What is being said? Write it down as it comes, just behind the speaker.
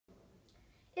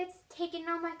It's taken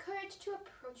all my courage to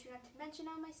approach you, not to mention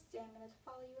all my stamina to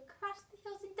follow you across the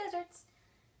hills and deserts.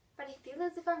 But I feel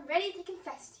as if I'm ready to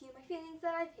confess to you my feelings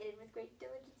that I've hidden with great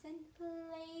diligence and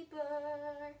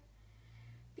labor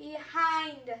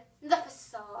behind the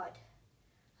facade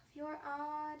of your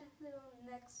odd little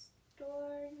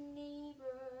next-door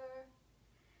neighbor.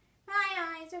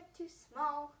 My eyes are too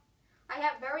small. I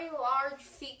have very large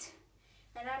feet,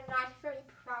 and I'm not very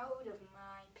proud of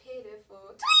my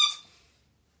pitiful feet.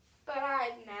 But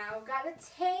I've now got a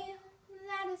tail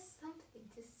that is something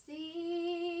to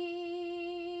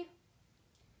see.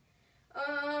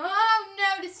 Oh,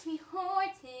 notice me,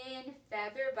 Horton,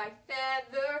 feather by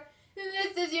feather.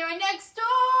 This is your next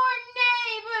door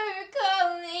neighbor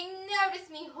calling. Notice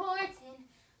me, Horton,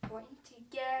 Horton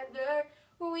together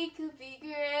we could be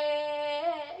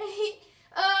great.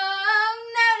 Oh,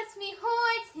 notice me,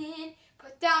 Horton,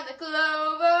 put down the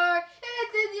clover.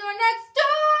 This is your next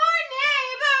door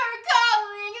neighbor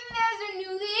calling, and there's a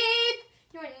new leaf.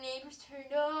 Your neighbor's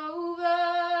turned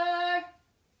over.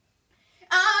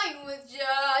 I was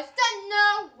just a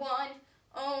no one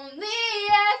only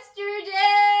yesterday.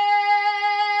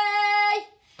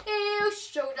 You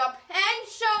showed up and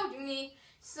showed me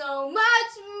so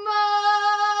much more.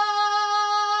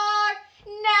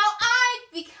 Now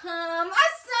I've become a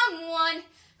someone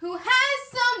who has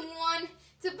someone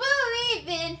to believe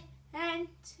in and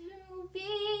to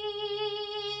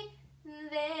be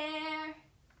there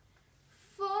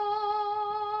for.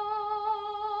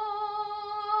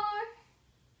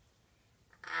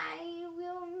 I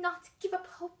will not give up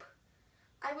hope.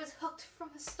 I was hooked from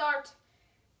the start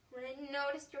when I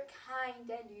noticed your kind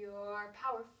and your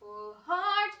powerful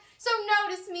heart. So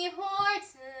notice me, Horton.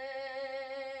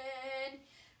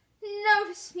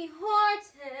 Notice me,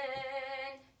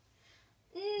 Horton.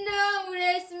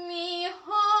 Notice me,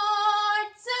 Horton.